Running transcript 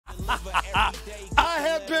I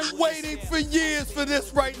have been waiting for years for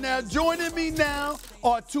this right now. Joining me now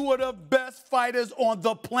are two of the best fighters on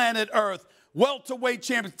the planet Earth. Welterweight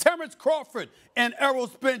champions Terence Crawford and Errol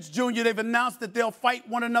Spence Jr. They've announced that they'll fight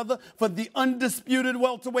one another for the undisputed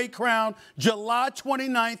welterweight crown July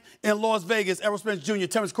 29th in Las Vegas. Errol Spence Jr.,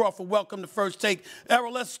 Terence Crawford, welcome to First Take.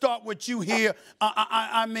 Errol, let's start with you here.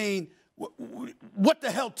 I mean, what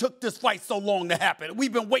the hell took this fight so long to happen?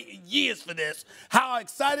 We've been waiting years for this. How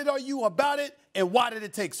excited are you about it, and why did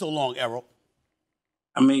it take so long, Errol?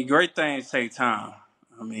 I mean, great things take time.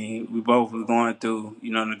 I mean, we both were going through,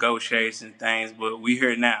 negotiations and things, but we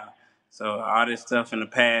here now. So all this stuff in the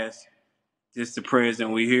past, just the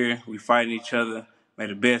present, we here, we fighting each other, may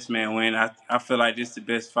the best man win. I feel like this is the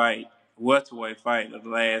best fight, welterweight fight of the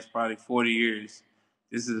last probably 40 years.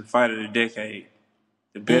 This is the fight of the decade.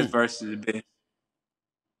 The best versus the best.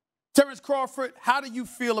 Terence Crawford, how do you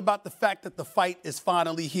feel about the fact that the fight is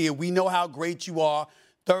finally here? We know how great you are,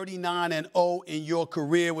 39-0 in your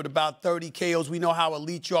career with about 30 KOs. We know how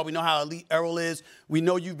elite you are. We know how elite Errol is. We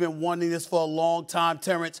know you've been wanting this for a long time,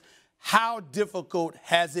 Terence. How difficult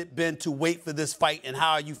has it been to wait for this fight, and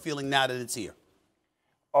how are you feeling now that it's here?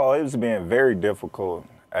 Oh, it's been very difficult,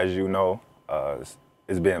 as you know.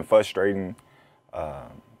 It's been frustrating.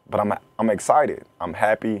 But I'm excited. I'm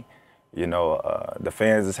happy. The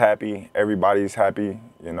fans is happy. Everybody's happy.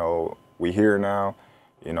 We here now.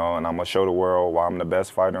 And I'm gonna show the world why I'm the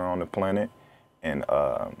best fighter on the planet. And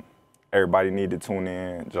everybody need to tune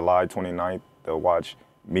in July 29th to watch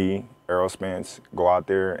me, Errol Spence, go out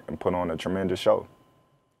there and put on a tremendous show.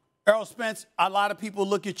 Errol Spence, a lot of people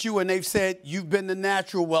look at you and they've said you've been the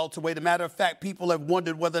natural welterweight. As a matter of fact, people have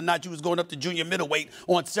wondered whether or not you was going up to junior middleweight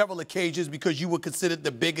on several occasions because you were considered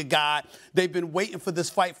the bigger guy. They've been waiting for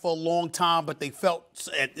this fight for a long time, but they felt,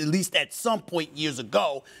 at least at some point years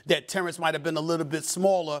ago, that Terence might have been a little bit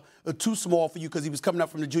smaller, or too small for you because he was coming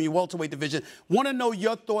up from the junior welterweight division. Want to know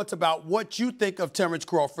your thoughts about what you think of Terence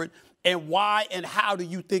Crawford and why and how do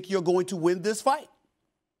you think you're going to win this fight?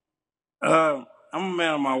 I'm a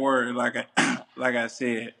man of my word. Like I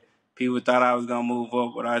said, people thought I was gonna move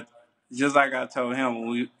up, but just like I told him when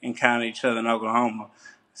we encountered each other in Oklahoma, I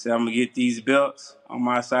said I'm gonna get these belts on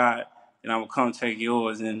my side, and I'm gonna come take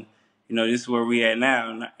yours. And this is where we at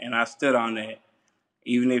now, and I stood on that.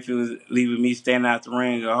 Even if it was leaving me standing out the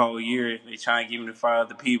ring a whole year, they trying to get me to fight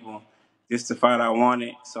other people. This the fight I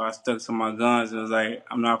wanted, so I stuck to my guns and was like,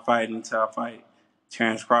 I'm not fighting until I fight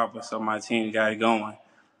Terence Crawford. So my team got it going.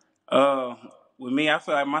 With me, I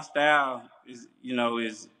feel like my style is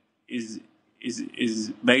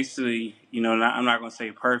basically, I'm not gonna say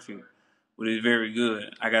perfect, but it's very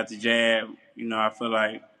good. I got the jab. I feel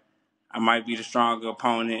like I might be the stronger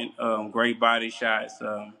opponent. Great body shots.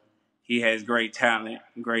 He has great talent,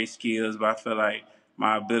 great skills, but I feel like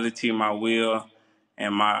my ability, my will,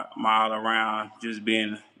 and my all around just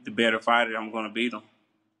being the better fighter, I'm gonna beat him.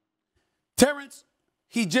 Terence,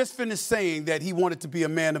 he just finished saying that he wanted to be a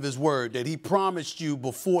man of his word, that he promised you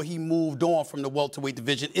before he moved on from the welterweight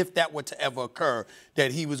division, if that were to ever occur,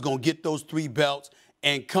 that he was going to get those 3 belts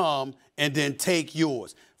and come and then take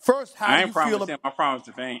yours. First, how do you feel about... I promised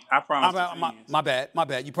the fans. I promised the fans. My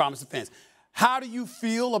bad. You promised the fans. How do you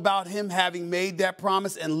feel about him having made that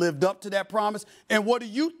promise and lived up to that promise? And what do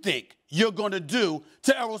you think you're going to do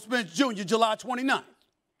to Errol Spence Jr. July 29th?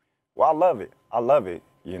 Well, I love it. I love it.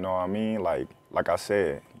 You know what I mean? Like I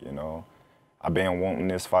said, I've been wanting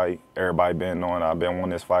this fight. Everybody been knowing I've been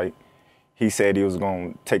wanting this fight. He said he was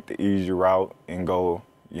going to take the easy route and go,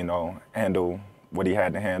 handle what he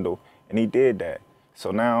had to handle, and he did that.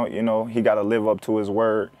 So now, he got to live up to his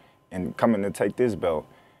word and coming to take this belt.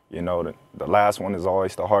 The last one is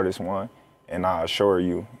always the hardest one, and I assure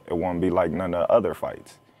you it won't be like none of the other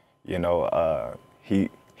fights.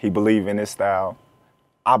 He believed in his style.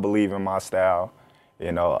 I believe in my style.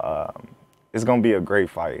 It's going to be a great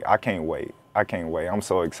fight. I can't wait. I'm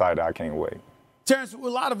so excited. I can't wait. Terence, a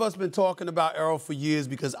lot of us have been talking about Errol for years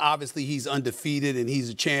because obviously he's undefeated and he's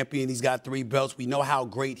a champion. He's got 3 belts. We know how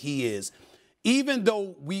great he is. Even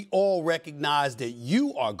though we all recognize that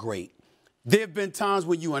you are great, there have been times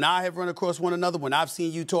when you and I have run across one another, when I've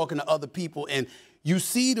seen you talking to other people, and you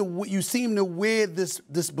seem to wear this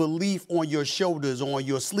belief on your shoulders, on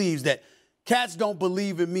your sleeves, that cats don't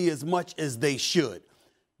believe in me as much as they should.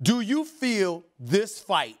 Do you feel this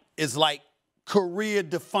fight is like career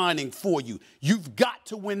defining for you? You've got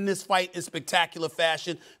to win this fight in spectacular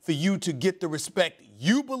fashion for you to get the respect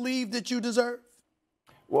you believe that you deserve?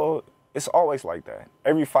 Well, it's always like that.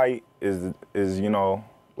 Every fight is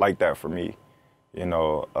like that for me.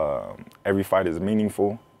 Every fight is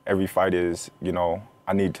meaningful. Every fight is,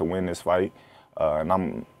 I need to win this fight.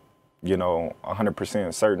 And you know,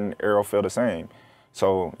 100% certain Errol feel the same.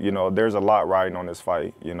 So, you know, there's a lot riding on this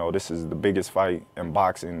fight. You know, this is the biggest fight in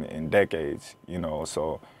boxing in decades, you know.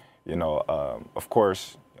 So, you know, of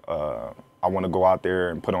course, I want to go out there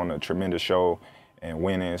and put on a tremendous show and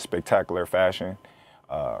win in spectacular fashion.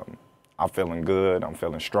 I'm feeling good. I'm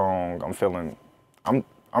feeling strong.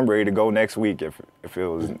 I'm ready to go next week if it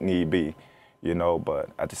was need be, you know. But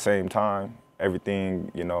at the same time, everything,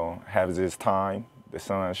 you know, has its time. The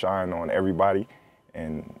sun shines on everybody,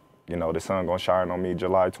 and you know, the sun gonna shine on me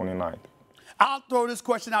July 29th. I'll throw this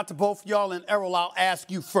question out to both y'all, and Errol, I'll ask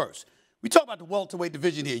you first. We talk about the welterweight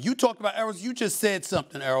division here. You talked about, Errol, you just said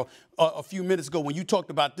something, Errol, a few minutes ago when you talked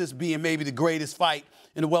about this being maybe the greatest fight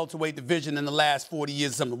in the welterweight division in the last 40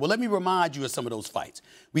 years or something. Well, let me remind you of some of those fights.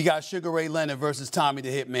 We got Sugar Ray Leonard versus Tommy the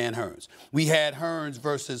Hitman Hearns. We had Hearns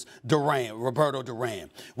versus Roberto Duran.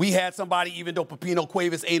 We had somebody, even though Pepino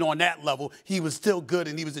Cuevas ain't on that level, he was still good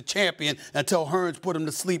and he was a champion until Hearns put him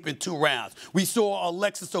to sleep in 2 rounds. We saw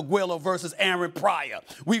Alexis Arguello versus Aaron Pryor.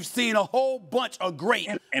 We've seen a whole bunch of great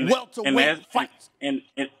welterweight fights. And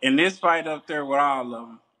this fight up there with all of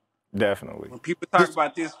them. Definitely. When people talk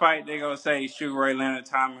about this fight, they're going to say Sugar Ray Leonard,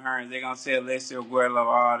 Tommy Hearns. They're going to say Alexis Arguello,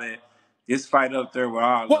 all that. This fight up there with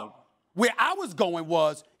all of them. Where I was going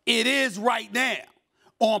was, it is right now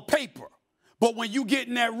on paper. But when you get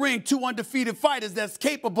in that ring, 2 undefeated fighters that's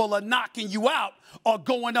capable of knocking you out are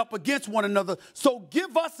going up against one another. So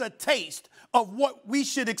give us a taste of what we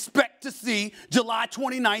should expect to see July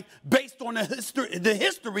 29th based on the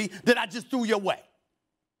history that I just threw your way.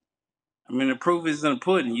 I mean, the proof is in the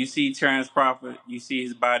pudding. You see Terence Crawford, you see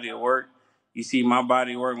his body of work, you see my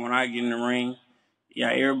body of work when I get in the ring.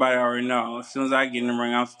 Yeah, everybody already know. As soon as I get in the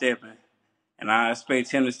ring, I'm stepping. And I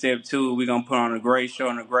expect him to step too. We're going to put on a great show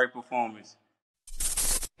and a great performance.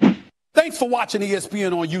 Thanks for watching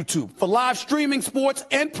ESPN on YouTube. For live streaming, sports,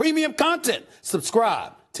 and premium content,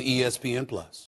 subscribe to ESPN+.